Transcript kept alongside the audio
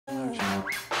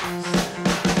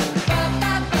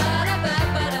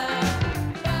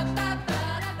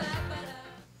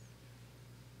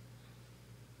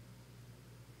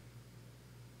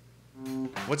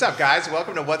What's up, guys?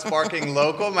 Welcome to What's Barking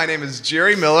Local. My name is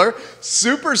Jerry Miller.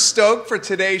 Super stoked for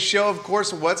today's show. Of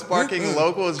course, What's Barking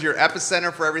Local is your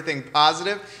epicenter for everything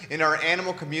positive in our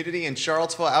animal community in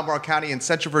Charlottesville, Albemarle County, and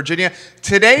Central Virginia.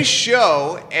 Today's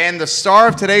show and the star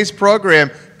of today's program,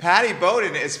 Patty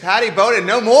Boden, is Patty Boden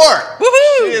no more.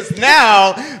 Woohoo! She is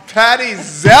now Patty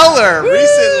Zeller,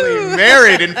 recently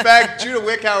married. In fact, Judah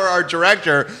Wickhauer, our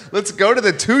director, let's go to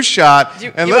the two-shot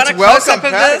and let's welcome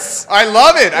Patty. This? I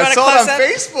love it. I saw it on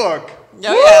Facebook.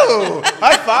 Oh, woo! Yeah.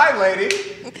 High five, lady.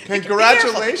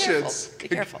 Congratulations. Be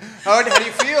careful. How do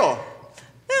you feel?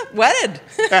 Wedded.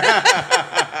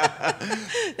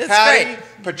 It's Patty great.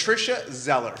 Patricia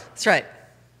Zeller. That's right.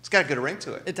 It's got a good ring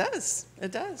to it. It does.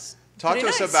 It does. Talk to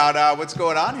us about what's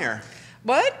going on here.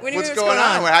 What? What do you what's mean going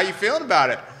on? How you feeling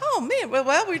about it? Oh man,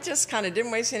 well, we just kind of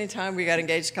didn't waste any time. We got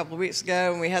engaged a couple of weeks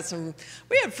ago, and we had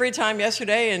free time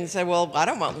yesterday, and said, well,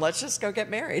 let's just go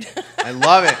get married. I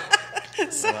love it.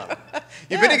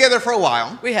 You've been together for a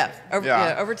while. We have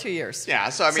over 2 years. Yeah,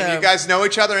 so I mean, you guys know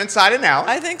each other inside and out.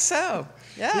 I think so.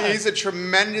 Yeah. He's a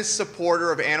tremendous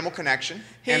supporter of Animal Connection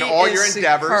and all your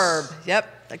endeavors. Superb.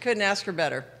 Yep, I couldn't ask her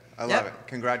better. I love it.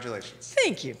 Congratulations.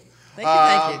 Thank you.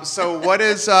 Thank you. So what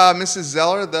does Mrs.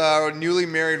 Zeller, the newly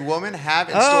married woman, have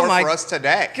in store for us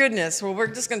today? Goodness. Well, we're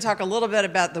just going to talk a little bit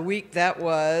about the week that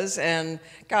was. And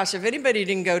gosh, if anybody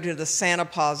didn't go to the Santa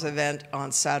Paws event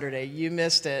on Saturday, you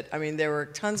missed it. I mean, there were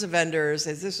tons of vendors.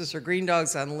 This was her Green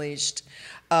Dogs Unleashed.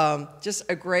 Just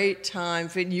a great time.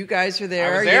 You guys were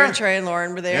there. I was there. You and Trey and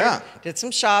Lauren were there. Yeah. Did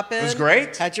some shopping. It was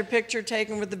great. Had your picture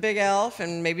taken with the big elf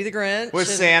and maybe the Grinch. With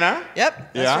Santa.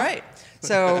 Yep, that's right.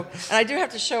 So, and I do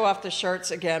have to show off the shirts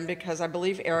again because I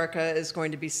believe Erica is going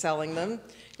to be selling them.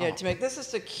 To make this is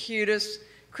the cutest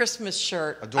Christmas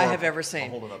shirt I have ever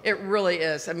seen. I'll hold it up. It really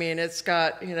is. I mean, it's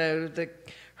got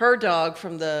her dog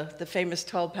from the famous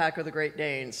 12-pack of the Great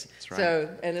Danes. That's right. So,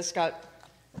 and it's got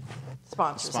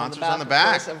sponsors on the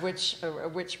back. Of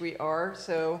which we are.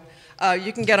 So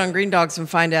you can get on Green Dogs and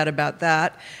find out about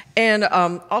that. And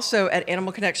also at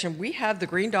Animal Connection, we have the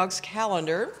Green Dogs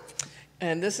calendar.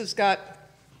 And this has got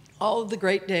all of the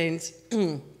Great Danes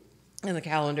in the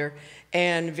calendar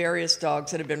and various dogs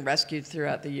that have been rescued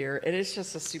throughout the year. And it's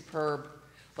just a superb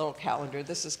little calendar.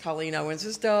 This is Colleen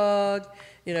Owens' dog,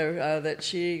 that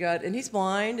she got, and he's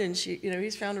blind, and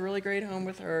he's found a really great home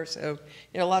with her. So,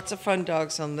 lots of fun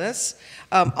dogs on this.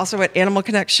 Also at Animal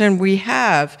Connection, we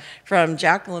have from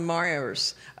Jacqueline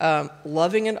Myers,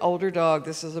 Loving an Older Dog.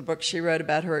 This is a book she wrote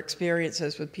about her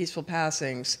experiences with Peaceful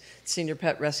Passings, Senior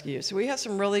Pet Rescue. So we have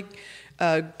some really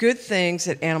good things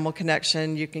at Animal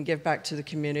Connection you can give back to the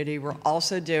community. We're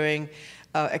also doing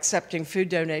accepting food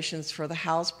donations for the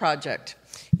House Project.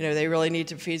 They really need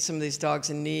to feed some of these dogs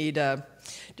in need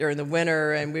during the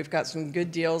winter, and we've got some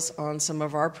good deals on some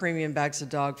of our premium bags of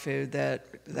dog food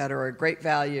that are a great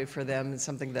value for them and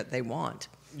something that they want.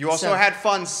 You also had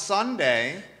fun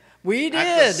Sunday. We did.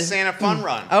 At the Santa Fun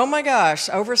Run. Oh my gosh,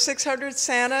 over 600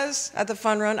 Santas at the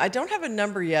Fun Run. I don't have a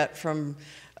number yet from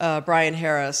Brian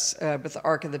Harris with the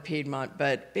Arc of the Piedmont,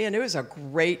 but man, it was a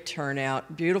great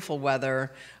turnout, beautiful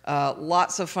weather,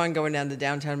 lots of fun going down the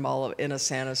downtown mall in a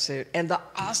Santa suit, and the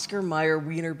Oscar Mayer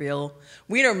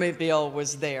Wienermobile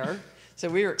was there, so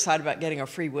we were excited about getting a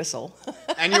free whistle.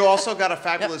 And you also got a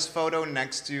fabulous photo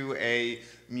next to a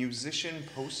musician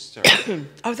poster.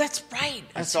 Oh, that's right.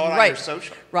 I saw it on your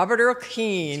social. Robert Earl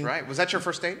Keen. That's right. Was that your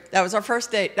first date? That was our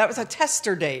first date. That was a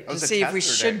tester date to see if we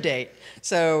should date.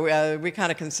 So we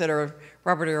kind of consider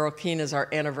Robert Earl Keen as our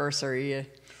anniversary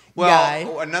guy.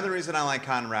 Well, another reason I like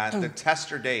Conrad, the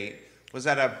tester date, was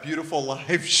at a beautiful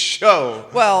live show.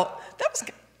 Well, that was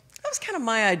kind of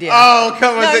my idea. Oh,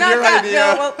 come on, was it your idea?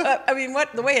 No, well,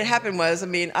 the way it happened was,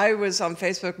 I was on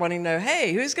Facebook wanting to know,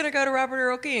 hey, who's going to go to Robert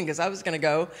Earl Keen? Because I was going to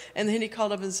go. And then he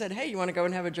called up and said, hey, you want to go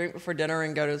and have a drink before dinner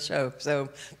and go to the show? So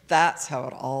that's how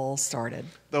it all started.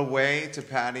 The way to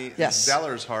Patty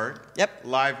Zeller's heart. Yep.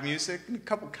 Live music and a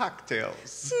couple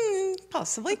cocktails.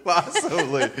 Possibly.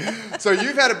 Possibly. So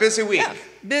you've had a busy week. Yeah,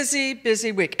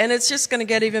 busy week. And it's just going to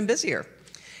get even busier,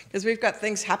 because we've got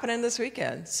things happening this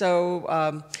weekend.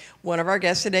 So one of our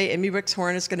guests today, Amy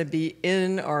Wicks-Horn, is going to be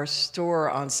in our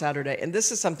store on Saturday. And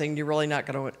this is something you're really not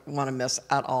going to want to miss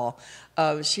at all.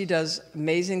 She does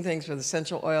amazing things with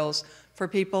essential oils for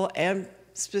people and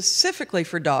specifically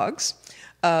for dogs.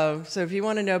 So if you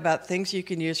want to know about things you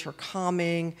can use for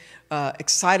calming,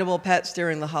 excitable pets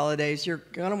during the holidays, you're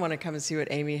going to want to come and see what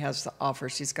Amy has to offer.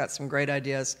 She's got some great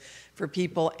ideas for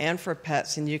people and for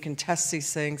pets, and you can test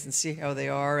these things and see how they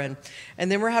are. And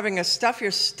then we're having a Stuff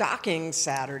Your Stocking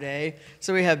Saturday.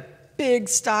 So we have big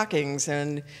stockings,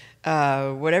 and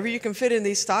whatever you can fit in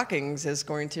these stockings is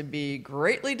going to be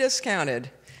greatly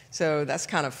discounted. So that's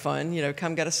kind of fun.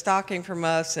 Come get a stocking from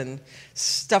us and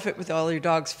stuff it with all your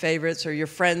dog's favorites or your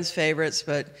friends' favorites,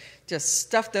 but just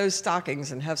stuff those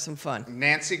stockings and have some fun.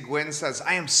 Nancy Gwynn says,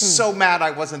 I am so mad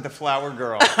I wasn't the flower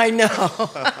girl. I know.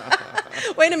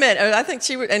 Wait a minute. I think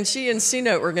she and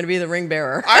C-Note were going to be the ring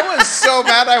bearer. I was so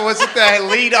mad I wasn't the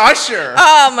lead usher.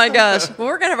 Oh, my gosh. Well,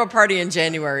 we're going to have a party in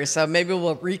January, so maybe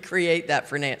we'll recreate that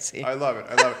for Nancy. I love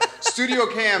it. Studio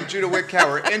Cam, Judah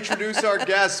Wickower. Introduce our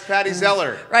guest, Patty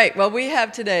Zeller. Right. Well, we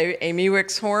have today Amy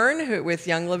Wicks-Horn with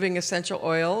Young Living Essential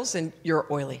Oils in Your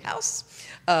Oily House.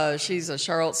 She's a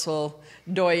Charlottesville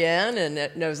doyen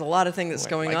and knows a lot of things that's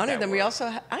going on. And then we also,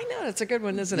 I know, it's a good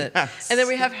one, isn't it? Yes. And then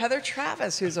we have Heather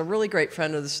Travis, who's a really great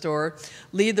friend of the store,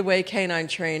 Lead the Way Canine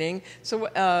Training. So,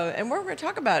 and what we're going to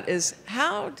talk about is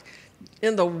how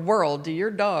in the world do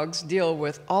your dogs deal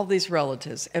with all these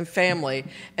relatives and family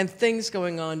and things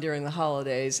going on during the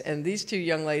holidays? And these two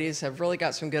young ladies have really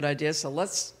got some good ideas. So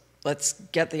let's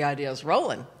get the ideas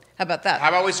rolling. How about that? How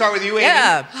about we start with you, Amy?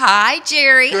 Yeah. Hi,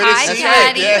 Jerry. Good Hi, to see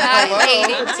Patty. you. Yeah, Hi, hello.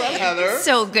 Katie. What's up, Heather?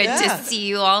 So good to see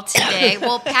you all today.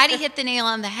 Well, Patty hit the nail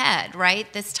on the head,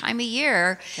 right? This time of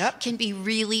year can be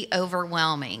really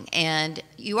overwhelming. And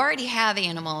you already have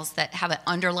animals that have an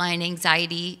underlying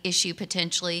anxiety issue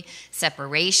potentially,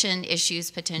 separation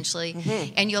issues potentially.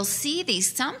 Mm-hmm. And you'll see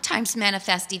these sometimes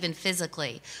manifest even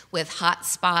physically with hot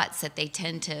spots that they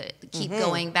tend to keep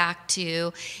going back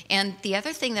to. And the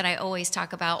other thing that I always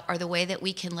talk about are the way that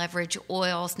we can leverage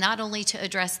oils not only to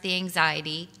address the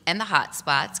anxiety and the hot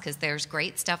spots, because there's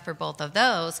great stuff for both of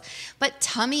those, but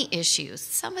tummy issues.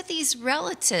 Some of these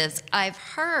relatives I've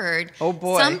heard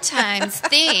sometimes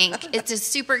think it's a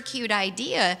super cute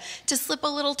idea to slip a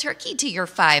little turkey to your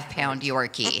 5-pound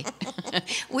Yorkie.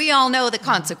 We all know the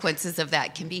consequences of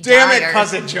that can be dire. Damn it,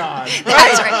 Cousin John.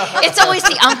 That's right. It's always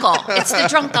the uncle. It's the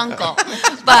drunk uncle.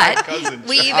 But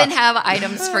we even have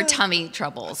items for tummy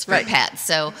troubles for pets.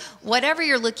 So whatever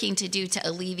you're looking to do to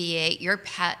alleviate your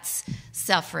pet's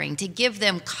suffering, to give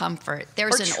them comfort,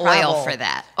 there's an oil for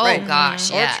that. Oh, gosh,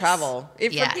 yes. Or travel. For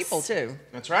people, too.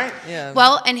 That's right. Yeah.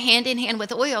 Well, and hand in hand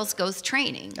with oils goes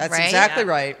training, That's right? exactly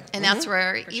right. And that's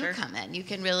where you come in. You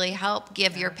can really help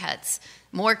give your pets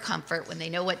more comfort when they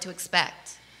know what to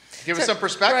expect. Give us some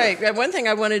perspective. Right. One thing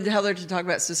I wanted Heather to talk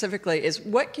about specifically is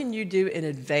what can you do in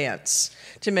advance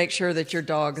to make sure that your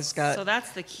dog has got... So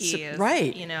that's the key.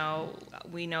 Right.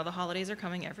 We know the holidays are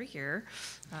coming every year.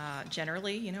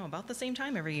 Generally, about the same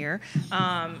time every year.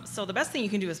 So the best thing you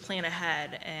can do is plan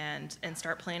ahead and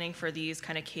start planning for these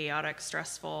kind of chaotic,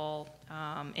 stressful,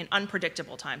 and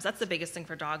unpredictable times. That's the biggest thing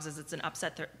for dogs is it's an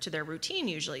upset to their routine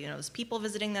usually. There's people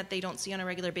visiting that they don't see on a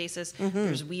regular basis.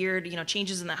 There's weird,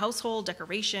 changes in the household,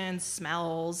 decorations,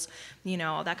 smells,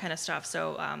 that kind of stuff.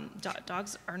 So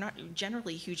dogs are not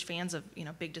generally huge fans of,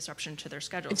 big disruption to their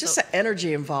schedule. It's just the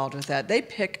energy involved with that. They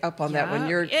pick up on that when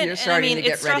you're starting to get ready for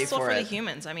it. It's stressful for the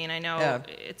humans. I know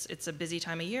it's a busy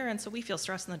time of year, and so we feel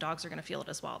stressed, and the dogs are going to feel it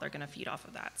as well. They're going to feed off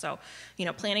of that. So,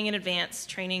 planning in advance,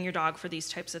 training your dog for these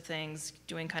types of things,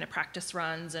 doing kind of practice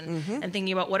runs, and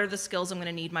thinking about what are the skills I'm going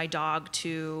to need my dog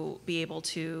to be able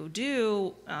to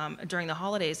do during the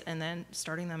holidays, and then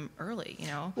starting them early.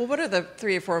 Well, what are the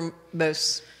 3 or 4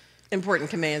 most important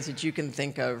commands that you can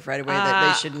think of right away that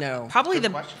they should know? Probably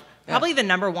the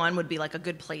number one would be like a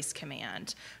good place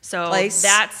command. So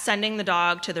that's sending the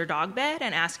dog to their dog bed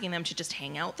and asking them to just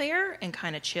hang out there and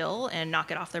kind of chill and not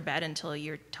get off their bed until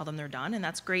you tell them they're done. And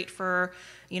that's great for,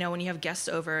 when you have guests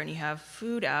over and you have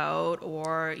food out,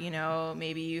 or,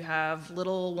 maybe you have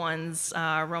little ones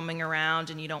roaming around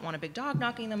and you don't want a big dog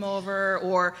knocking them over,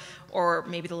 or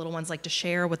maybe the little ones like to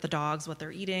share with the dogs what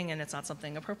they're eating and it's not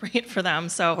something appropriate for them.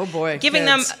 So giving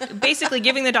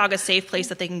the dog a safe place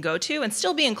that they can go to and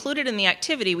still be included in the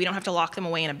activity. We don't have to lock them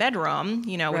away in a bedroom,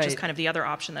 which is kind of the other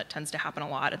option that tends to happen a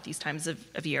lot at these times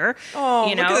of year. Oh,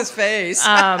 look at his face.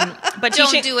 But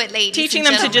don't do it, ladies. Teaching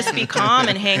them to just be calm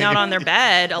and hang out on their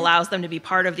bed allows them to be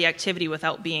part of the activity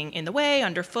without being in the way,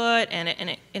 underfoot, and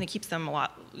it keeps them a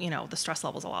lot, the stress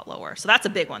levels a lot lower. So that's a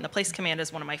big one. The place command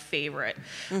is one of my favorite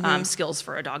skills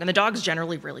for a dog, and the dogs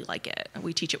generally really like it.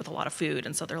 We teach it with a lot of food,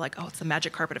 and so they're like, oh, it's the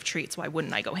magic carpet of treats. Why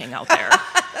wouldn't I go hang out there?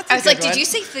 I was like, did you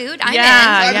say food? I'm in.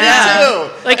 Yeah.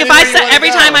 Like every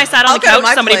time I sat on the couch,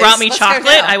 somebody brought me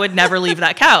chocolate, I would never leave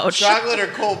that couch. Chocolate or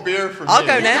cold beer for me. I'll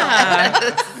go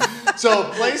now.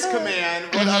 So place command,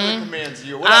 what other commands do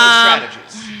you? What other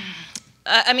strategies?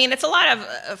 It's a lot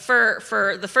of,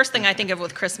 for the first thing I think of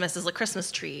with Christmas is like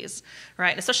Christmas trees,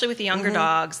 right? And especially with the younger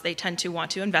dogs, they tend to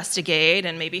want to investigate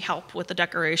and maybe help with the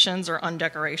decorations or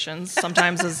undecorations.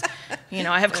 Sometimes You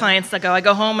know, I have clients that I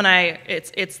go home and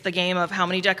it's the game of how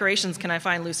many decorations can I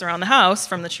find loose around the house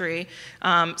from the tree.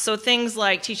 So things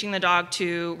like teaching the dog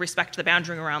to respect the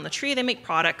boundary around the tree. They make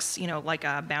products, you know, like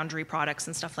boundary products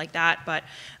and stuff like that. But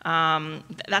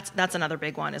that's another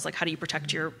big one, is like, how do you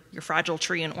protect your fragile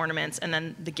tree and ornaments, and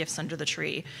then the gifts under the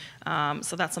tree.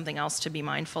 So that's something else to be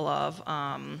mindful of.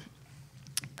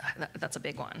 That's a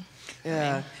big one.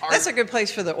 Yeah, that's a good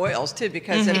place for the oils too,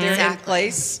 because if they're in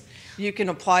place, you can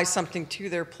apply something to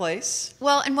their place.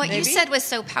 Well, and what you said was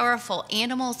so powerful.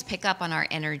 Animals pick up on our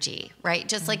energy, right?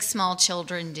 Just like small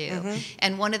children do.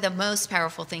 And one of the most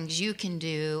powerful things you can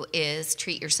do is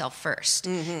treat yourself first,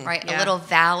 right? A little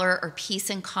valor or peace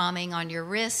and calming on your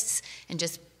wrists, and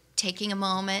just taking a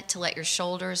moment to let your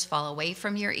shoulders fall away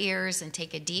from your ears and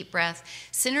take a deep breath.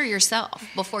 Center yourself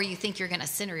before you think you're going to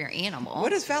center your animal.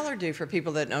 What does valor do for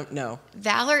people that don't know?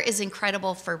 Valor is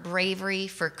incredible for bravery,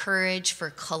 for courage, for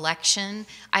collection.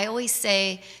 I always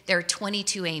say there are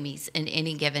 22 Amy's in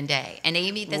any given day. An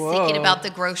Amy that's thinking about the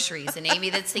groceries, an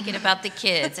Amy that's thinking about the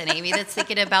kids, an Amy that's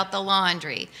thinking about the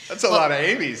laundry. That's a lot of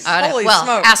Amy's. Holy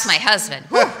smokes. Ask my husband.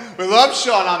 We love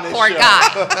Sean on this Poor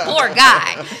show. Poor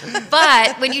guy.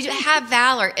 But when you have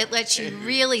valor, it lets you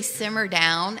really simmer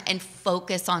down and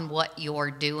focus on what you're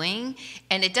doing.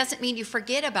 And it doesn't mean you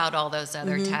forget about all those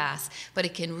other tasks, but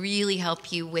it can really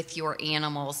help you with your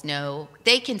animals know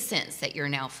they can sense that you're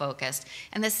now focused.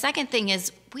 And the second thing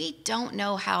is, we don't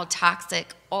know how toxic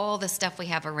all the stuff we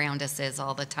have around us is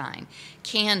all the time.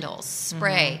 Candles,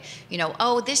 spray, you know,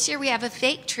 oh, this year we have a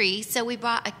fake tree, so we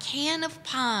bought a can of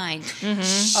pine.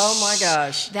 Oh my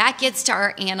gosh. That gets to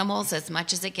our animals as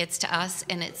much as it gets to us,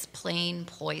 and it's plain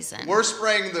poison. We're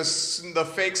spraying the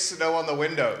fake snow on the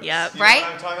windows. Yep. You know Right?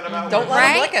 what I'm talking about? Don't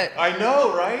let them lick it. I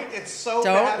know, right? It's so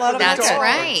Don't bad let for them the lick That's it.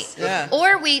 right. Yeah.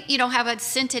 Or we, have a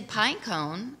scented pine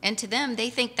cone, and to them, they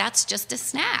think that's just a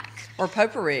snack. Or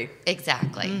potpourri.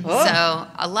 Exactly. So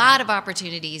a lot of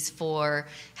opportunities for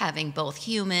having both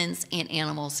humans and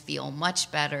animals feel much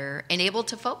better and able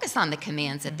to focus on the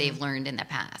commands that they've learned in the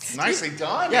past. Nicely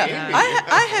done, Yeah, Amy.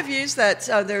 I have used that.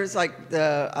 There's like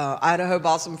the Idaho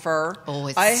balsam fir. Oh,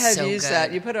 it's I have so used good.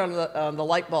 that. You put it on the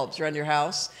light bulbs around your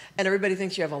house, and everybody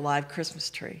thinks you have a live Christmas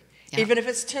tree. Yeah. Even if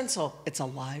it's tinsel, it's a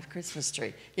live Christmas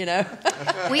tree. You know,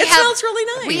 It smells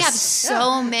really nice. We have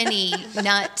so many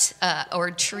nut or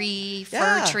tree,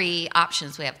 fir tree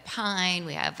options. We have pine.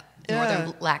 We have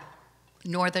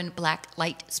northern black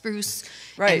light spruce.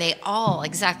 Right. And they all,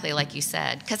 exactly like you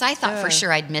said, because I thought for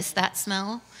sure I'd miss that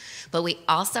smell. But we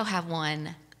also have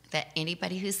one that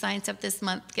anybody who signs up this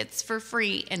month gets for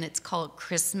free, and it's called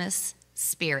Christmas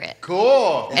Spirit.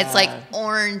 Cool. It's like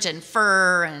orange and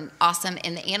fur and awesome,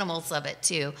 and the animals love it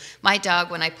too. My dog,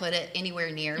 when I put it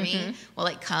anywhere near me, will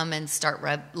like come and start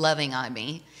loving on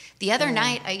me. The other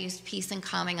night, I used peace and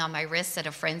calming on my wrists at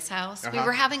a friend's house. We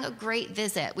were having a great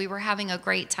visit. We were having a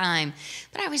great time,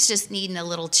 but I was just needing a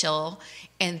little chill,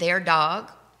 and their dog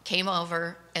came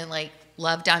over and like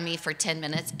loved on me for 10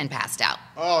 minutes and passed out.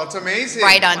 Oh, it's amazing.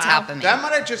 Right on top of me. That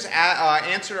might have just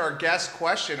answered our guest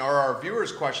question or our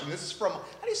viewer's question. This is from,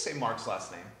 how do you say Mark's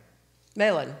last name?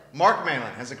 Malin. Mark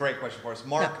Malin has a great question for us.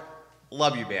 Mark,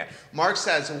 love you, man. Mark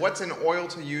says, what's an oil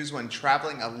to use when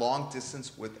traveling a long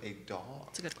distance with a dog?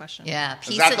 That's a good question. Yeah.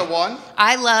 Is that the one?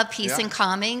 I love peace and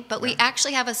calming, but we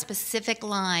actually have a specific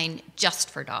line just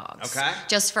for dogs. Okay.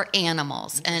 Just for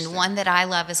animals. And one that I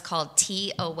love is called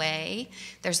Tea Away.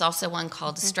 There's also one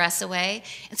called Stress Away.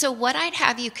 And so what I'd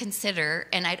have you consider,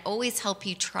 and I'd always help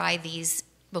you try these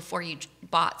before you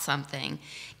bought something,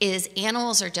 is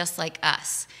animals are just like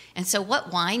us. And so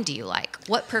what wine do you like?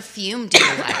 What perfume do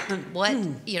you like?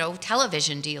 What,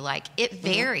 television do you like? It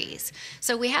varies.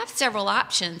 So we have several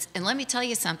options, and let me tell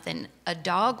you something. A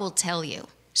dog will tell you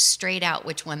straight out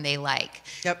which one they like.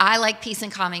 Yep. I like peace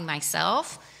and calming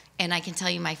myself, and I can tell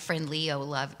you my friend Leo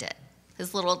loved it.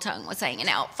 His little tongue was hanging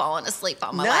out, falling asleep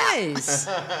on my lap. Nice.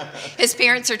 His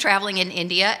parents are traveling in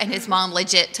India, and his mom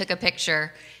legit took a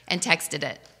picture and texted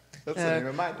it. That's the name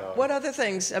of my dog. What other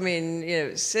things? I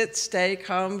mean, sit, stay,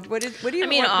 come. What do you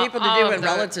want all- people to all do of when the-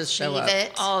 relatives show Leave up?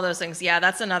 it. All of those things. Yeah,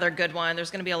 that's another good one. There's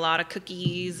going to be a lot of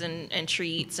cookies and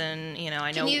treats, and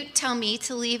I know. Can you tell me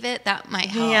to leave it? That might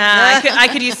help. Yeah, I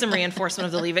could use some reinforcement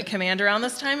of the leave it command around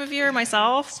this time of year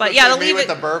myself. But yeah, the me leave with it.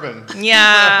 the bourbon.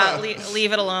 Yeah,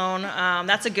 leave it alone.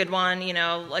 That's a good one.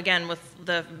 Again with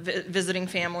the visiting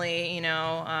family.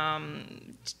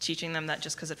 Teaching them that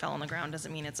just because it fell on the ground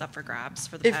doesn't mean it's up for grabs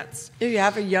for the pets. If you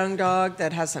have a young dog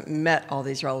that hasn't met all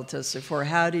these relatives before,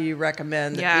 how do you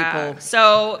recommend that people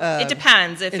So it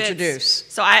depends. If introduce?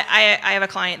 So I have a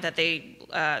client that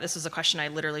this was a question I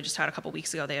literally just had a couple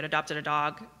weeks ago. They had adopted a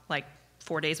dog like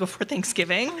 4 days before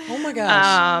Thanksgiving. Oh my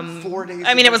gosh! 4 days.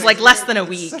 I mean, it was like less than a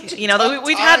week.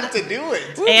 We've had to do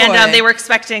it. And they were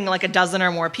expecting like a dozen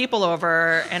or more people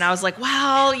over, and I was like,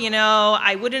 well,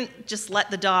 I wouldn't just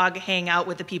let the dog hang out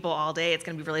with the people all day. It's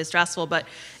going to be really stressful. But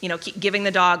keep giving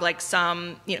the dog like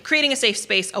some, creating a safe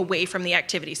space away from the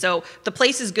activity. So the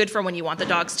place is good for when you want the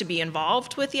dogs to be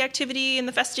involved with the activity and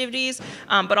the festivities,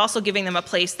 but also giving them a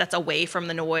place that's away from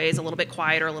the noise, a little bit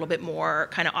quieter, a little bit more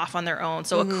kind of off on their own.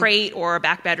 So a crate or a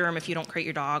back bedroom if you don't crate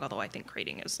your dog, although I think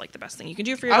crating is like the best thing you can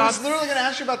do for your dog. I was literally going to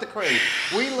ask you about the crate.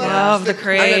 We love the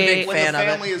crate. I'm a big when fan the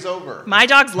family of it. is over. My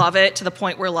dogs love it to the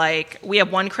point where like we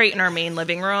have one crate in our main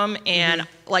living room, and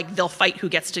like they'll fight who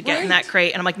gets to get in that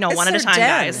crate, and I'm like, no, one at a time,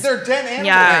 guys. They're den animals.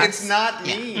 Yeah. It's not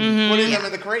me putting them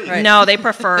in the crate. Right. No, they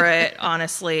prefer it,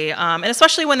 honestly. And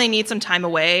especially when they need some time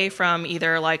away from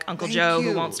either like Uncle Joe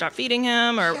who won't stop feeding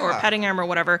him or petting him or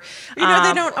whatever. They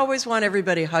don't always want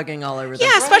everybody hugging all over them.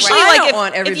 Yeah, especially I like don't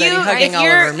want everybody hugging all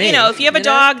over me. If you have a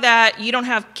dog that you don't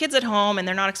have kids at home and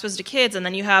they're not exposed to kids, and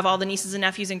then you have all the nieces and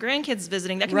nephews and grandkids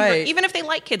visiting, that can be, even if they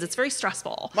like kids, it's very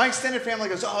stressful. My extended family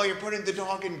goes, oh, you're putting the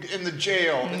dog in the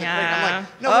jail. In the crate. I'm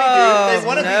like, no, Oh, we do. They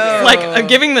want to be no. there. Like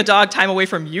giving the dog time away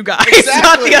from you guys, Exactly.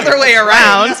 not the other way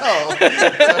around.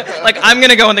 Right, Like I'm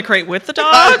gonna go in the crate with the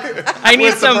dog. I need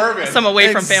With the bourbon. some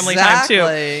away from family time too.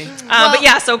 Exactly. But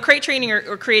yeah, so crate training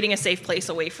or creating a safe place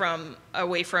away from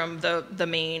the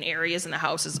main areas in the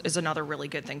house is another really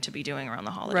good thing to be doing around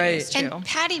the holidays too. And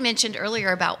Patty mentioned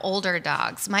earlier about older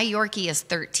dogs. My Yorkie is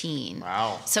 13.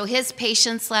 Wow. So his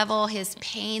patience level, his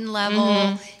pain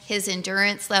level, his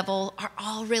endurance level are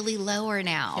all really lower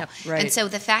now. Yep. Right. And so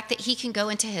the fact that he can go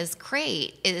into his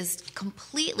crate is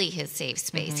completely his safe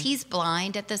space. He's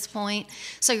blind at this point.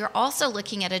 So you're also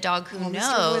looking at a dog who Mr.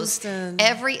 knows Winston.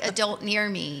 every adult near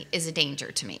me is a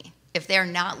danger to me. If they're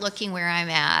not looking where I'm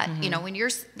at, when you're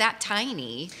that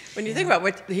tiny. When you think about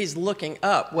what he's looking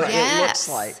up, what it looks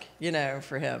like,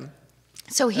 for him.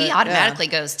 So he automatically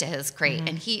goes to his crate,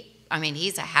 and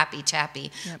he's a happy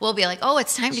chappy. Yep. We'll be like, oh,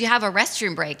 it's time to have a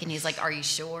restroom break. And he's like, are you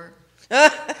sure?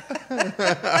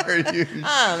 Are you?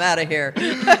 I'm out of here.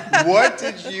 What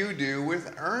did you do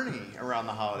with Ernie around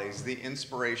the holidays? The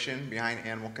inspiration behind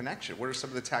Animal Connection. What are some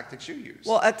of the tactics you used?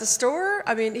 Well, at the store,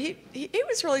 he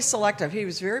was really selective. He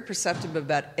was very perceptive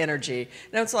about energy.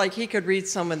 And it's like he could read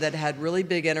someone that had really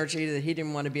big energy that he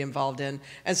didn't want to be involved in,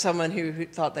 and someone who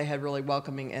thought they had really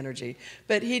welcoming energy.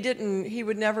 But he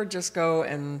would never just go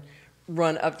and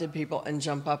run up to people and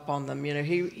jump up on them.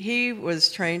 He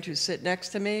was trained to sit next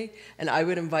to me, and I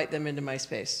would invite them into my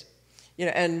space.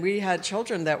 And we had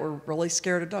children that were really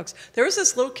scared of dogs. There was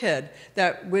this little kid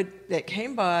that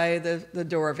came by the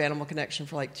door of Animal Connection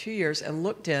for like 2 years and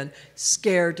looked in,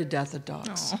 scared to death of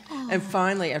dogs. Aww. And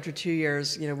finally, after 2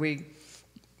 years,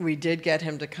 we did get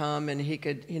him to come, and he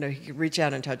could reach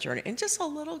out and touch Ernie. And just a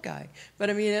little guy. But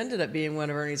it ended up being one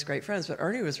of Ernie's great friends. But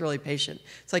Ernie was really patient.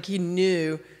 It's like he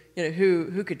knew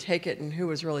who could take it and who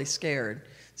was really scared.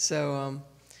 So,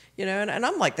 and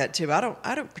I'm like that too. I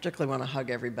don't particularly want to hug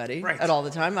everybody at all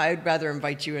the time. I'd rather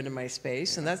invite you into my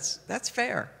space, and that's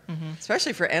fair.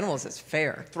 Especially for animals, it's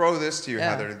fair. Throw this to you,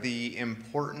 Heather. The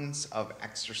importance of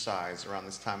exercise around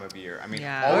this time of year.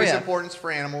 Always importance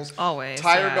for animals. Always.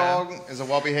 Tired dog is a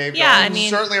well-behaved dog.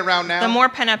 Certainly around now. The more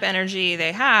pent-up energy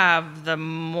they have, the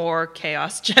more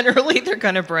chaos generally they're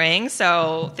going to bring.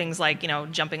 So things like,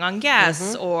 jumping on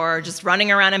guests or just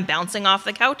running around and bouncing off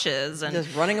the couches and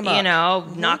just running them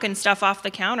up. Knocking stuff off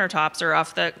the countertops or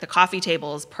off the coffee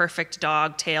tables. Perfect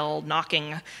dog tail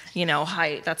knocking,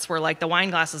 height. That's where like the wine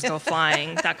glasses go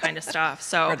flying, that kind of stuff.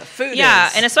 So where the food is.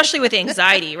 And especially with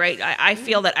anxiety, right? I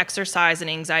feel that exercise and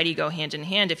anxiety go hand in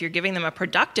hand. If you're giving them a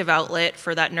productive outlet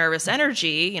for that nervous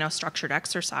energy, structured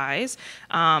exercise,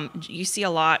 you see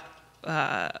a lot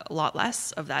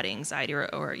less of that anxiety,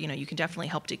 or you can definitely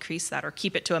help decrease that or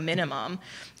keep it to a minimum,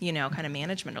 kind of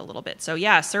management a little bit. So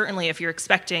yeah, certainly if you're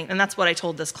expecting, and that's what I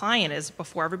told this client is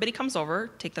before everybody comes over,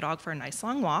 take the dog for a nice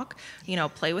long walk,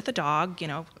 play with the dog,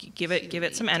 give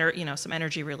it some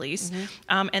energy release,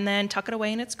 and then tuck it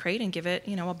away in its crate and give it,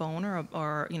 a bone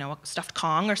or a stuffed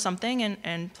Kong or something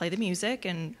and play the music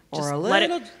and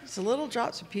just little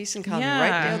drops of peace and calm right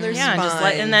down their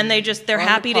spine. And then they're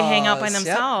happy to hang out by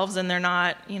themselves. And they're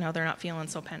not feeling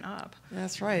so pent up.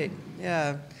 That's right.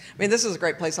 Yeah. This is a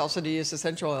great place also to use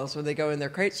essential oils. When they go in their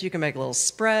crates, you can make a little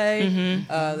spray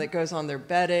that goes on their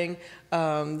bedding.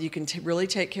 You can really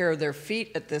take care of their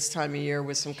feet at this time of year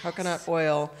with some coconut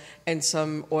oil and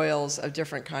some oils of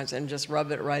different kinds and just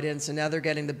rub it right in. So now they're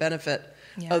getting the benefit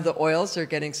of the oils. They're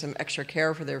getting some extra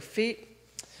care for their feet.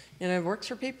 It works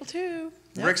for people too.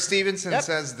 Yep. Rick Stevenson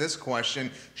says this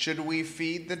question: should we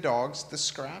feed the dogs the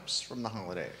scraps from the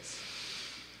holidays?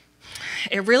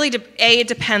 It really, it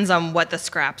depends on what the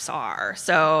scraps are.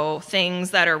 So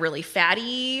things that are really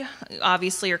fatty,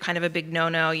 obviously, are kind of a big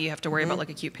no-no. You have to worry about like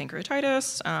acute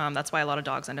pancreatitis. That's why a lot of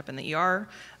dogs end up in the ER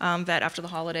vet after the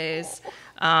holidays.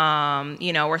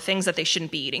 Or things that they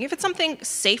shouldn't be eating. If it's something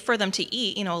safe for them to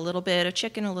eat, a little bit of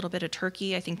chicken, a little bit of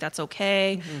turkey, I think that's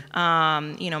okay.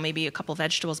 Maybe a couple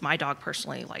vegetables. My dog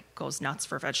personally goes nuts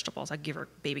for vegetables. I give her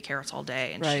baby carrots all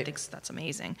day, and she thinks that's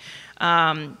amazing.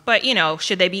 But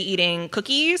should they be eating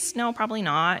cookies? No, probably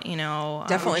not.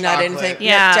 Definitely not anything.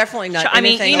 Yeah, definitely not. I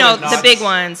mean, the big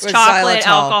ones: chocolate,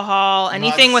 alcohol,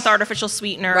 anything with artificial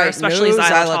sweetener, especially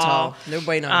xylitol. No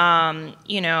bueno.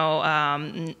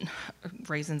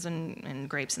 Raisins and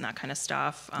grapes and that kind of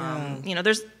stuff.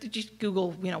 Just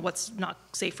Google, what's not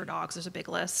safe for dogs. There's a big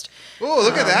list. Oh,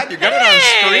 look at that. You got it on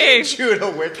screen,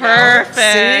 Judah Wick. Perfect.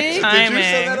 Did you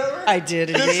send that over? I did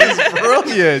indeed. This is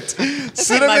brilliant.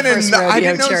 Cinnamon and I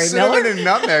didn't know cinnamon and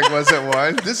nutmeg wasn't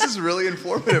one. This is really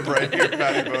informative right here,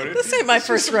 Patty Boden. This ain't my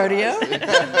first rodeo.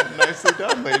 Nicely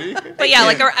done, lady. But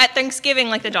yeah, at Thanksgiving,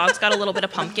 the dog's got a little bit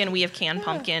of pumpkin. We have canned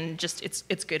pumpkin. Just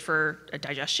it's good for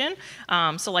digestion.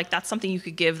 So that's something you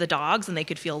could give the dogs, and they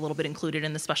could feel a little bit included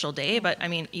in the special day. But I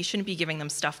mean, you shouldn't be giving them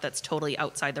stuff that's totally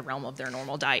outside the realm of their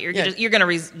normal diet. You're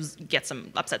going to get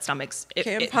some upset stomachs.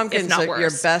 Canned pumpkin's your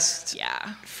best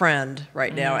friend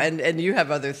right now, and you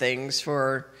have other things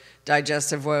for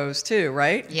digestive woes too,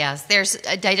 right? Yes, there's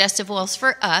digestive woes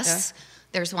for us. Yeah.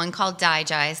 There's one called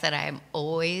Digest that I'm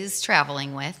always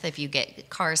traveling with if you get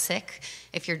car sick,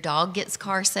 if your dog gets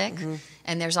car sick.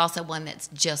 And there's also one that's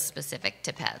just specific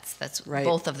to pets.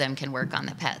 Both of them can work on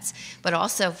the pets. But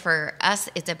also for us,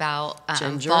 it's about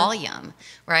volume,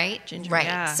 right? Ginger, right.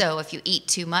 Yeah. So if you eat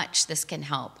too much, this can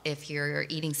help. If you're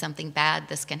eating something bad,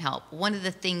 this can help. One of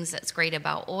the things that's great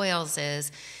about oils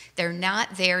is they're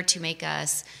not there to make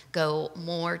us go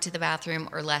more to the bathroom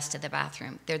or less to the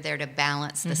bathroom. They're there to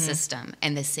balance the system,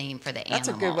 and the same for the animals.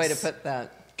 That's a good way to put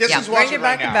that. Guess who's watching Bring it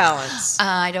back right to now? balance.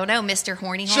 I don't know, Mr.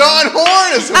 Horny Horn. Sean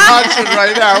Horn is watching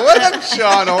right now. What up,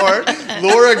 Sean Horn?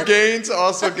 Laura Gaines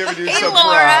also giving you some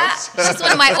Laura. props. She's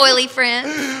one of my oily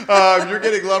friends. You're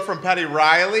getting love from Patty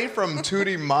Riley, from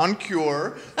Tootie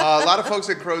Moncure. A lot of folks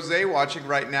at Crozet watching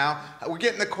right now. We're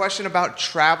getting the question about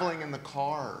traveling in the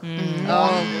car.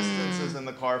 Long distances in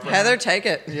the car. Heather, take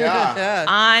it. Yeah.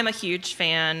 I'm a huge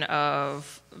fan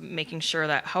of making sure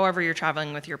that however you're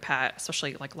traveling with your pet,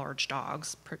 especially large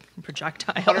dogs,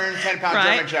 projectile. 110-pound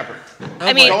right? German Shepherd.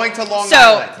 I mean, going to Long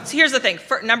Island. So here's the thing.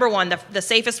 Number one, the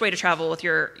safest way to travel with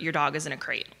your dog is in a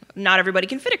crate. Not everybody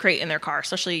can fit a crate in their car,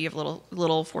 especially you have a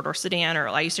little four-door sedan, or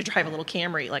I used to drive a little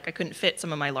Camry. I couldn't fit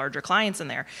some of my larger clients in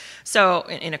there. So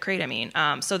in a crate, I mean.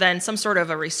 So then some sort of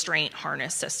a restraint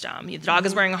harness system. The dog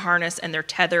is wearing a harness and they're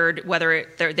tethered,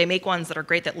 they make ones that are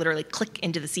great that literally click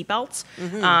into the seatbelts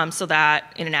so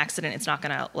that in an accident it's not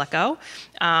going to let go.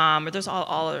 Or there's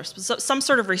all others. So some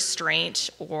sort of restraint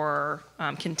or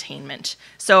containment.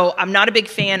 So I'm not a big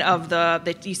fan of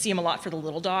that you see them a lot for the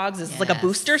little dogs. It's like a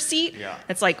booster seat. Yeah.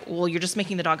 It's well, you're just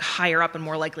making the dog higher up and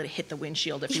more likely to hit the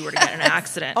windshield if you were to get in an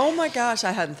accident. Oh my gosh,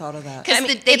 I hadn't thought of that. I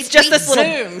mean, it's just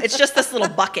this little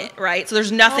bucket, right? So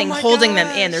there's nothing holding them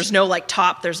in. There's no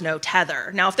top. There's no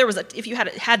tether. Now, if you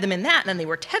had them in that and then they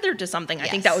were tethered to something, I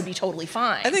think that would be totally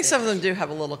fine. I think some of them do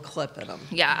have a little clip in them.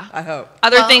 Yeah, I hope.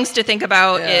 Other things to think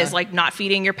about is not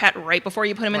feeding your pet right before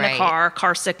you put him in the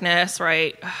car sickness,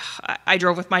 right? I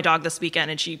drove with my dog this weekend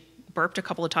and she burped a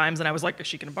couple of times and I was like, is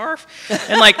she gonna barf?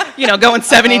 And going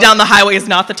 70 down the highway is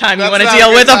not the time you want to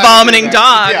deal with a vomiting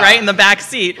dog, right, in the back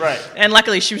seat. Right. And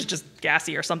luckily she was just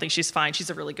gassy or something. She's fine. She's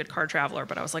a really good car traveler,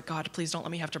 but I was like, God, please don't let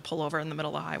me have to pull over in the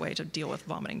middle of the highway to deal with a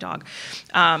vomiting dog.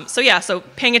 So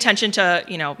paying attention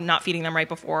to, not feeding them right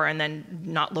before and then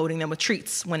not loading them with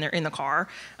treats when they're in the car.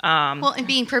 And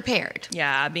being prepared.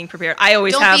 Yeah, being prepared. I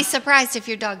always Don't be surprised if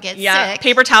your dog gets sick.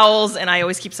 Paper towels, and I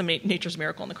always keep some Nature's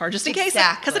Miracle in the car just in case,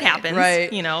 because it happens. Right.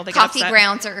 They coffee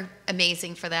grounds are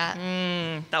amazing for that.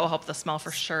 That will help the smell for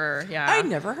sure. Yeah. I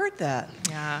never heard that.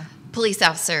 Yeah. Police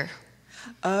officer.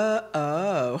 You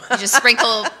You just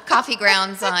sprinkle coffee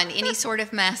grounds on any sort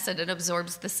of mess and it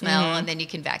absorbs the smell, and then you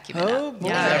can vacuum it up. Boy.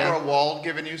 Deborah Wald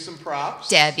giving you some props.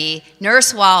 Debbie.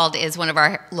 Nurse Wald is one of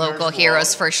our local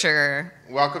heroes for sure.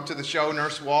 Welcome to the show,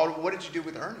 Nurse Wald. What did you do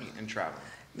with Ernie in travel?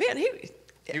 Man, I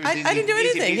didn't do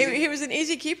anything. He was an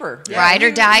easy keeper. Yeah. Ride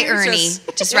or die Ernie.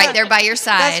 Just right there by your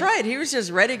side. That's right. He was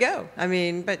just ready to go. I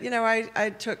mean, but I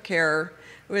took care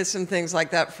with some things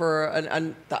like that for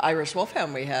the Irish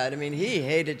Wolfhound we had. I mean, he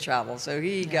hated travel, so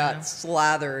he got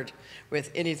slathered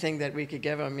with anything that we could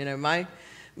give him.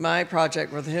 My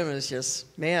project with him is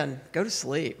just, man, go to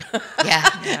sleep. Yeah.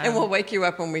 And we'll wake you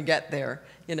up when we get there.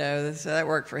 So that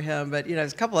worked for him. But,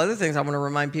 there's a couple other things I want to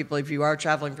remind people. If you are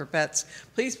traveling for pets,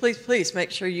 please, please, please make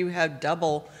sure you have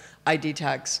double ID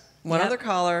tags. One other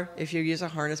collar. If you use a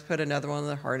harness, put another one on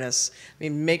the harness.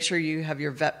 Make sure you have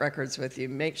your vet records with you.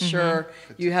 Make sure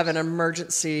you have an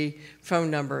emergency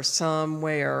phone number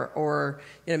somewhere, or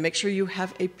make sure you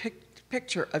have a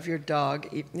picture of your dog.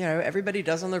 Everybody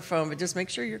does on their phone, but just make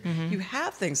sure you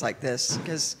have things like this,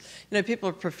 because people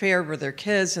are prepared with their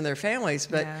kids and their families.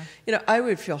 But I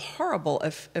would feel horrible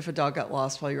if a dog got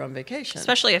lost while you're on vacation,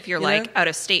 especially if you're out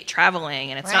of state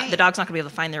traveling and it's not the dog's not going to be able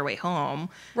to find their way home.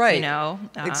 Right.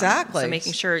 Exactly. So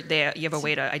making sure you have a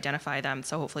way to identify them,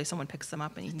 so hopefully someone picks them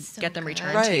up and you can get them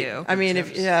returned to you. I mean,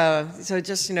 so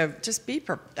just be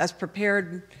as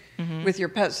prepared with your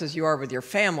pets as you are with your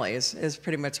family is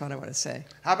pretty much what I want to say.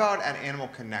 How about at Animal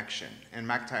Connection in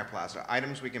McIntyre Plaza,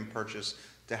 items we can purchase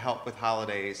to help with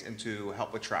holidays and to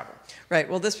help with travel? Right.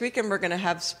 Well, this weekend we're going to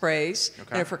have sprays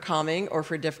for calming or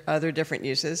for other different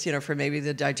uses, for maybe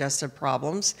the digestive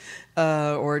problems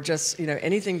or just,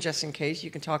 anything just in case.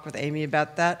 You can talk with Amy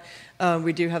about that.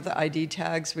 We do have the ID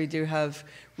tags. We do have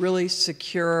really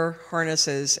secure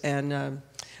harnesses and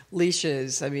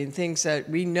leashes, things that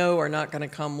we know are not going to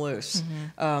come loose.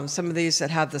 Some of these that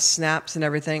have the snaps and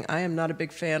everything, I am not a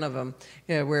big fan of them.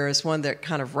 Whereas one that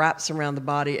kind of wraps around the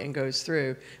body and goes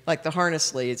through, like the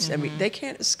harness leads, they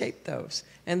can't escape those.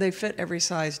 And they fit every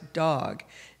size dog.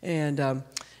 And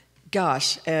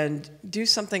and do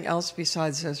something else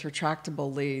besides those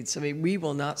retractable leads. We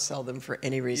will not sell them for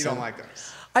any reason. You don't like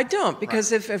those? I don't,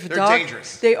 because if a They're dog...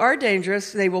 dangerous. They are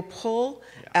dangerous. They will pull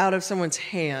out of someone's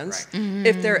hands. Right.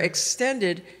 If they're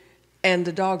extended and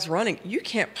the dog's running, you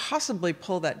can't possibly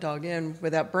pull that dog in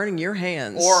without burning your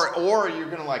hands. Or you're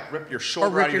going to rip your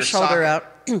shoulder out of your shoulder out.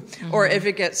 Or if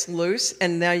it gets loose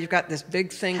and now you've got this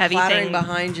big thing clattering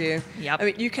behind you.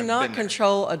 Yep. You cannot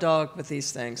control a dog with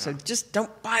these things. So just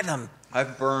don't buy them.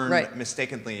 I've burned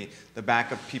mistakenly the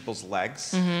back of people's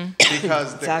legs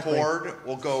because the cord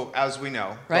will go, as we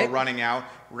know, go running out,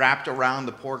 wrapped around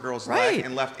the poor girl's leg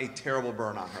and left a terrible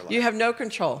burn on her leg. You have no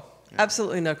control.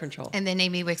 Absolutely no control. And then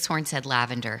Amy Wicks-Horn said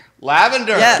lavender.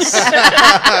 Lavender. Yes. That's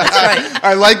right.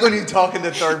 I like when you talk in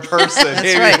the third person.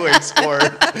 Amy Wicks-Horn.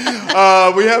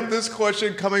 We have this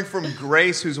question coming from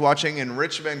Grace, who's watching in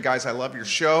Richmond. Guys, I love your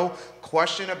show.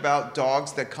 Question about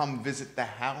dogs that come visit the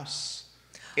house.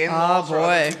 In-laws or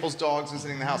other people's dogs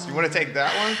visiting the house. You want to take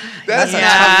that one?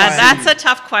 That's a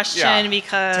tough question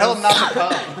because... Tell them not to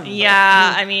come.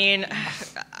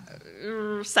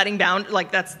 Setting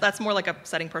that's more like a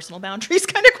setting personal boundaries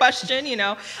kind of question,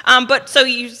 But so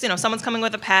someone's coming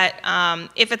with a pet.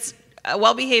 If it's a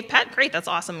well-behaved pet, great, that's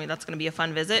awesome. That's going to be a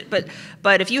fun visit.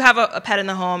 But if you have a pet in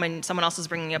the home and someone else is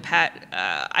bringing a pet,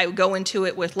 I would go into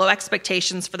it with low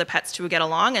expectations for the pets to get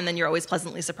along, and then you're always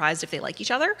pleasantly surprised if they like each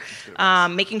other.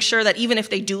 Making sure that even if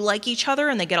they do like each other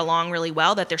and they get along really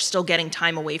well, that they're still getting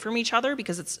time away from each other,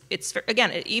 because it's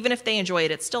again, even if they enjoy it,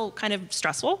 it's still kind of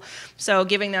stressful. So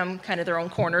giving them kind of their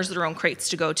own corners, their own crates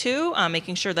to go to,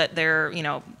 making sure that they're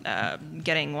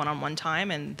getting one-on-one time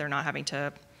and they're not having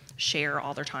to share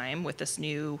all their time with this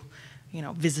new,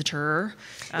 visitor.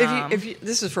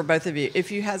 This is for both of you.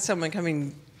 If you had someone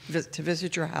coming to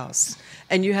visit your house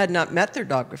and you had not met their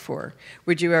dog before,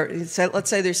 would you ever say,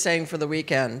 let's say they're staying for the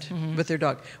weekend with their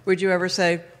dog, would you ever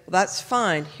say, well, that's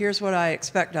fine, here's what I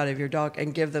expect out of your dog,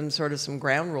 and give them sort of some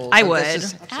ground rules? I would.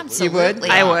 Absolutely. You would?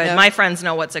 I would. Yeah. My friends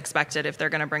know what's expected if they're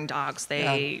going to bring dogs.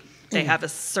 They have a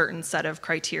certain set of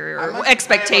criteria or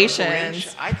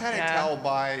expectations. I kind of tell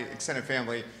by extended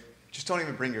family, just don't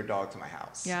even bring your dog to my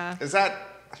house. Yeah. Is that...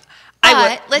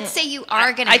 But let's say you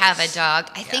are going to have a dog.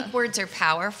 I think words are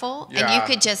powerful. Yeah. And you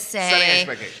could just say,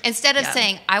 instead of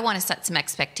saying, I want to set some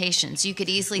expectations, you could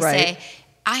easily say,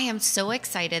 I am so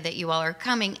excited that you all are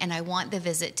coming, and I want the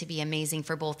visit to be amazing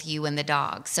for both you and the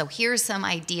dog. So here's some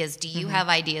ideas. Do you have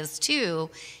ideas too?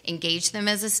 Engage them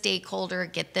as a stakeholder,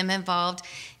 get them involved.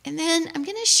 And then I'm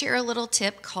going to share a little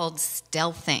tip called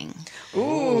stealthing.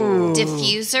 Ooh.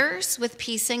 Diffusers with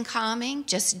peace and calming,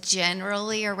 just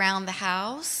generally around the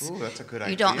house. Ooh, that's a good idea.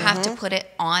 You don't have to put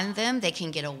it on them. They can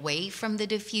get away from the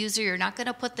diffuser. You're not going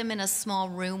to put them in a small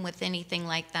room with anything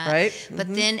like that. Right.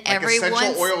 But then like everyone's...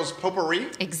 essential oils potpourri?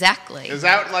 Exactly. Is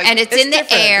that like... And it's in the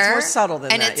different. air. It's more subtle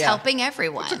than and that, it's helping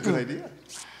everyone. That's a good idea.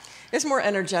 It's more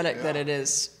energetic than it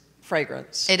is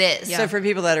fragrance. It is. So for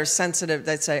people that are sensitive,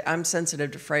 they'd say, I'm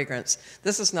sensitive to fragrance.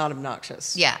 This is not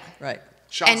obnoxious. Yeah. Right.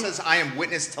 Sean says, I am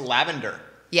witness to lavender.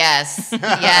 Yes,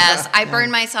 yes. I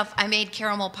burned myself. I made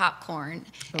caramel popcorn,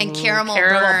 and caramel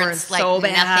burns like so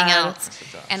nothing bad. else.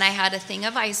 And I had a thing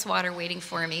of ice water waiting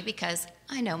for me because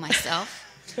I know myself.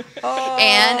 Oh.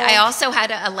 And I also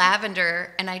had a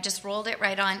lavender, and I just rolled it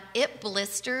right on. It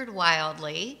blistered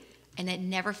wildly, and it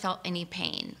never felt any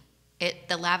pain.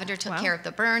 The lavender took care of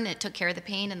the burn, it took care of the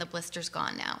pain, and the blister's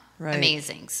gone now. Right.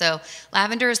 Amazing. So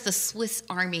lavender is the Swiss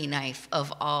Army knife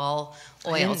of all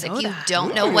oils. If you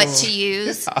don't know what to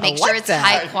use, make sure it's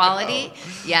high quality.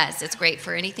 Yes, it's great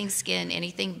for anything skin,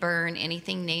 anything burn,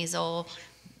 anything nasal.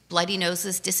 Bloody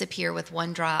noses disappear with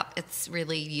one drop. It's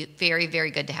really very,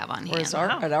 very good to have on hand.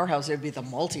 At our house, it would be the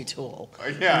multi-tool.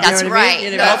 Yeah. That's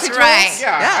right. That's right.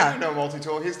 Yeah, I know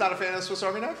multi-tool. He's not a fan of the Swiss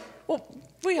Army knife?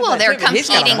 Well, they're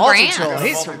competing brands.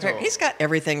 He's got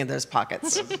everything in those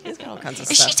pockets. He's got all kinds of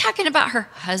stuff. Is she talking about her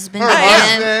husband? Yeah,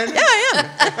 I am.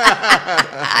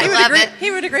 I love it.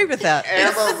 He would agree with that.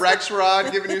 Amber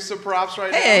Rexrod giving you some props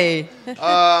right now.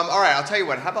 All right, I'll tell you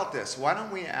what. How about this? Why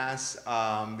don't we ask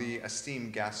the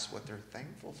esteemed guests what they're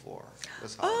thankful for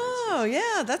this holiday season?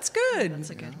 Yeah, that's good.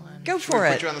 That's a good one. Go for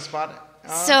it. Put you on the spot.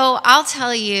 So I'll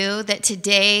tell you that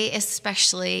today,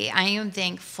 especially, I am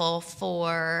thankful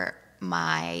for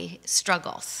my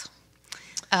struggles.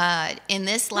 In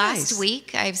this last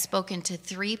week, I've spoken to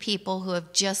 3 people who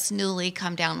have just newly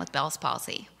come down with Bell's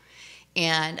palsy.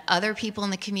 And other people in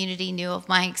the community knew of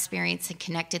my experience and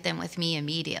connected them with me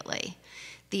immediately.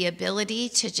 The ability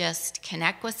to just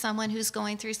connect with someone who's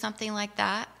going through something like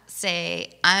that,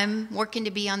 say, I'm working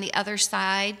to be on the other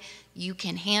side, you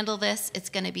can handle this, it's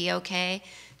going to be okay.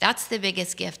 That's the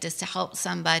biggest gift, is to help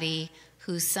somebody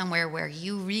who's somewhere where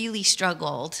you really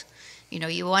struggled. You know,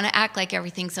 you want to act like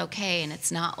everything's okay, and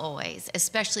it's not always,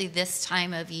 especially this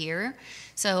time of year.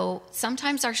 So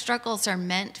sometimes our struggles are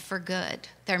meant for good.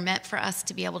 They're meant for us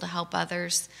to be able to help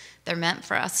others. They're meant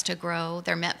for us to grow.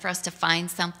 They're meant for us to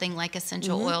find something like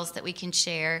essential oils that we can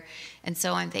share. And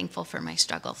so I'm thankful for my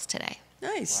struggles today.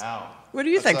 Nice. Wow. What are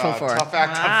you thankful for? Tough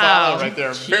act to follow right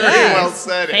there. Very well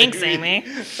said. Thanks, Amy.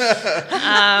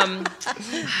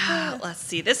 Let's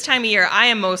see. This time of year, I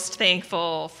am most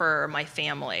thankful for my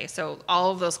family. So all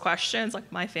of those questions,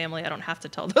 like my family, I don't have to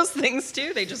tell those things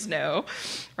to. They just know,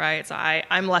 right? So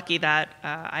I'm lucky that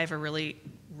I have a really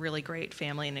great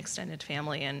family and extended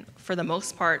family. And for the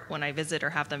most part, when I visit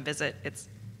or have them visit, it's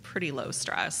pretty low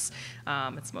stress.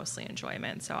 It's mostly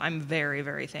enjoyment. So I'm very,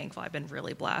 very thankful. I've been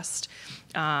really blessed,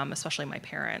 especially my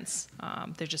parents.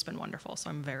 They've just been wonderful. So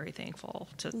I'm very thankful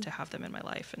to have them in my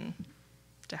life, and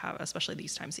to have, especially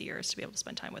these times of years, to be able to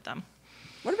spend time with them.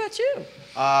 What about you?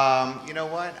 You know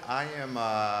what? I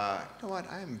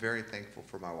am very thankful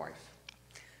for my wife.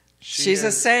 She's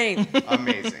a saint.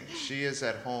 Amazing. She is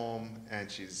at home, and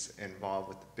she's involved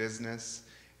with the business,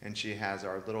 and she has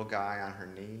our little guy on her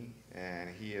knee,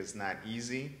 and he is not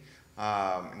easy.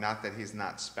 Not that he's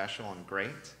not special and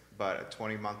great, but a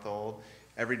 20-month-old,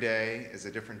 every day is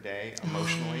a different day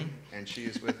emotionally, and she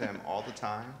is with him all the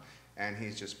time, and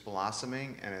he's just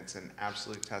blossoming, and it's an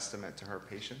absolute testament to her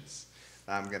patience.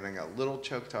 I'm getting a little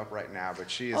choked up right now, but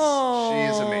she is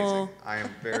amazing. I am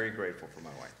very grateful for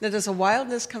my wife. Now, does the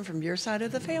wildness come from your side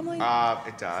of the family?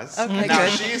 It does. Okay, now,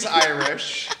 good. she's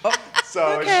Irish,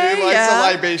 so okay, she likes a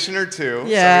libation or two.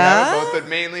 Yeah. So we have it both, but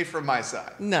mainly from my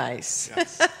side. Nice.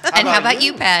 Yes. And how about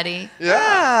you, Patty?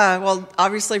 Yeah. Well,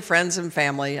 obviously friends and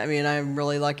family. I mean, I'm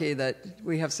really lucky that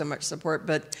we have so much support.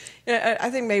 But I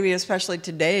think maybe especially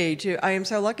today, too, I am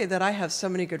so lucky that I have so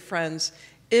many good friends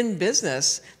in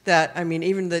business that, I mean,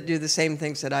 even that do the same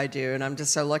things that I do. And I'm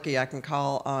just so lucky I can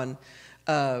call on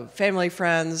family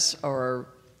friends or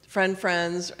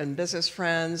friends and business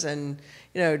friends and,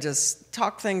 just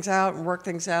talk things out and work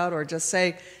things out, or just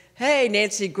say, hey,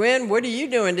 Nancy Gwynn, what are you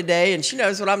doing today? And she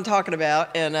knows what I'm talking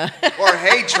about. And or,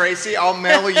 hey, Tracy, I'll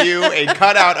mail you a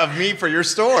cutout of me for your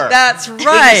store. That's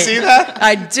right. Did you see that?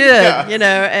 I did.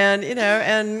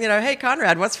 Yeah. Hey,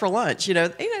 Conrad, what's for lunch?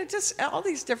 Just all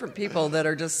these different people that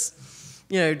are just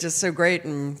so great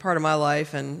and part of my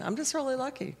life, and I'm just really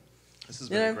lucky. This has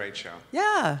been a great show.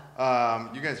 Yeah.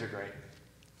 You guys are great.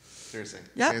 Seriously.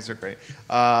 Yeah. You guys are great.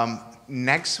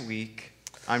 Next week,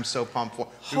 I'm so pumped for.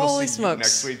 Holy smokes.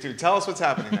 Next week, too. Tell us what's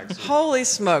happening next week. Holy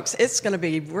smokes.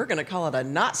 We're going to call it a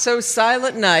not so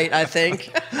silent night, I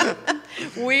think.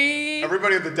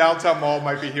 Everybody at the downtown mall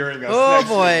might be hearing us. Oh,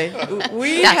 boy.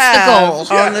 We That's have the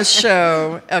goal. on the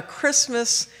show a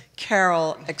Christmas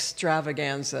Carol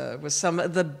extravaganza with some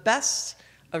of the best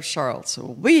of Charlotte. So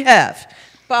we have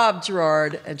Bob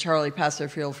Gerard and Charlie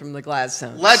Pastorfield from the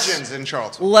Gladstones. Legends in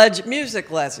Charlottesville.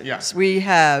 Music legends. Yeah. We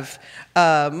have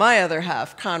my other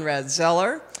half, Conrad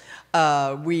Zeller.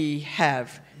 We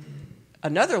have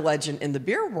another legend in the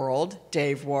beer world,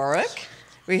 Dave Warwick.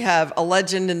 We have a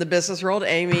legend in the business world,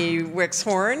 Amy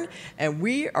Wicks-Horn, and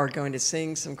we are going to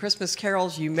sing some Christmas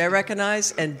carols you may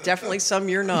recognize, and definitely some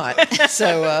you're not.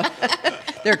 So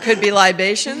there could be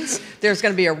libations. There's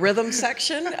going to be a rhythm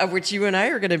section, of which you and I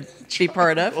are going to be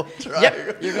part of.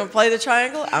 Yep. You're going to play the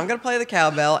triangle. I'm going to play the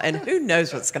cowbell, and who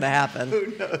knows what's going to happen?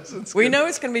 Who knows? We know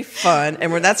it's going to be fun,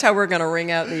 and that's how we're going to ring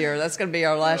out the year. That's going to be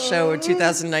our last show of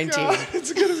 2019. God,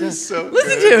 it's going to be so good.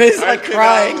 Listen to him. He's like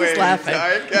crying. He's laughing.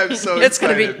 I'm so It's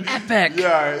going to excited. be epic.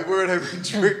 Yeah, we're going to be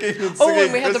drinking and singing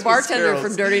and we have the Christmas bartender carols.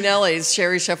 from Dirty Nelly's,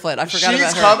 Sherry Shiflett. I forgot about her.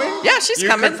 She's coming? Yeah, she's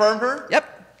coming. You confirmed her?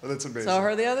 Yep. Oh, that's amazing. Saw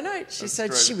her the other night. She said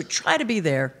great. she would try to be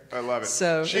there. I love it.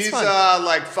 So she's it's fun.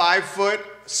 like 5 foot,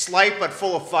 slight but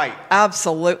full of fight.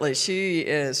 Absolutely. She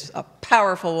is a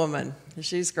powerful woman.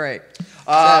 She's great.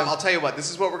 I'll tell you what, this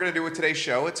is what we're going to do with today's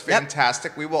show. It's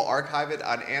fantastic. We will archive it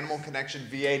on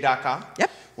animalconnectionva.com.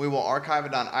 Yep. We will archive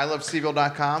it on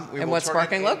ilovecville.com. We And will What's turn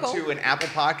Barking it Local. into an Apple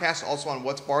podcast, also on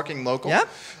What's Barking Local. Yep.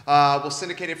 We'll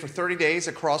syndicate it for 30 days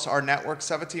across our network,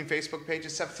 17 Facebook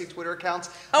pages, 17 Twitter accounts.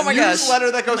 Oh my gosh. A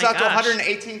newsletter that goes my out to gosh.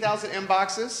 118,000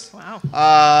 inboxes.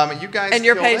 Wow. You guys And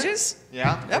your killed it. pages?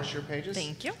 Yeah, Yep. that's your pages.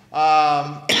 Thank you.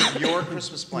 Your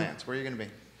Christmas plans, where are you going to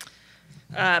be?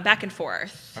 Back and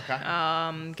forth. Okay.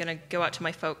 Gonna go out to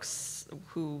my folks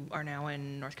who are now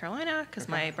in North Carolina because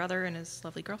my brother and his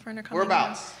lovely girlfriend are coming.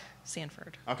 Whereabouts?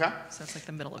 Sanford. Okay. So it's like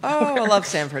the middle of Oh, nowhere. I love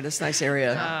Sanford. It's a nice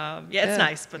area. Yeah, it's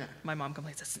nice, but my mom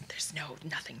complains, there's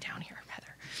nothing down here,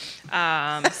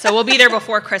 Heather. So we'll be there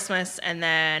before Christmas, and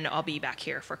then I'll be back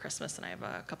here for Christmas, and I have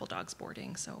a couple dogs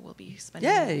boarding, so we'll be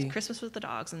spending Christmas with the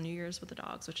dogs and New Year's with the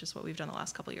dogs, which is what we've done the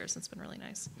last couple of years, and it's been really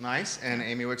nice. Nice. And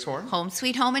Amy Wicks-Horn? Home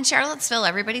sweet home in Charlottesville.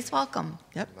 Everybody's welcome.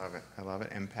 Yep. Love it. I love it.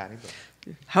 And Patty.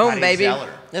 Home, Patty baby.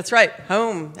 Zeller. That's right.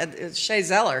 Home. It's Shay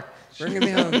Zeller. We're going to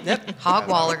be home. Yep.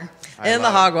 Hogwaller. And the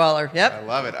Hogwaller. Yep. I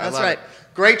love it. That's love right. it.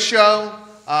 Great show.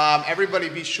 Everybody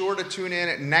be sure to tune in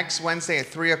at next Wednesday at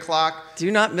 3 o'clock.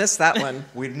 Do not miss that one.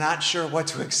 We're not sure what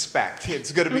to expect.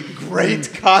 It's going to be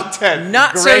great content.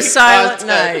 Not so Great silent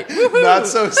content. night. Woo-hoo. Not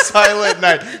so silent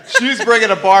night. She's bringing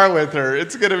a bar with her.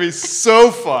 It's going to be so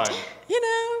fun. You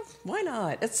know, why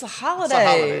not? It's the holidays, It's the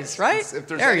holidays. right? If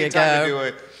there's there any you time go. to do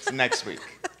it, it's next week.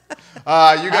 You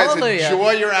guys Hallelujah.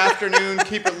 enjoy your afternoon.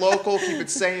 Keep it local. Keep it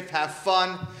safe. Have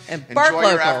fun. And bark enjoy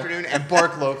your local. afternoon and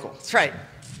bark local. That's right.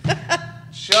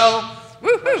 Show.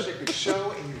 Woo-hoo. Good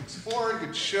show. And you explored.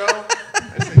 Good show.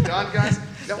 Nicely done, guys.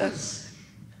 That was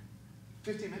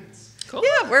 50 minutes. Cool.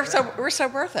 Yeah, we're so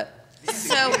worth it.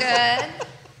 So good.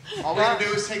 All we have to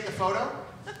do is take the photo.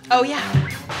 Oh,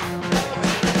 yeah.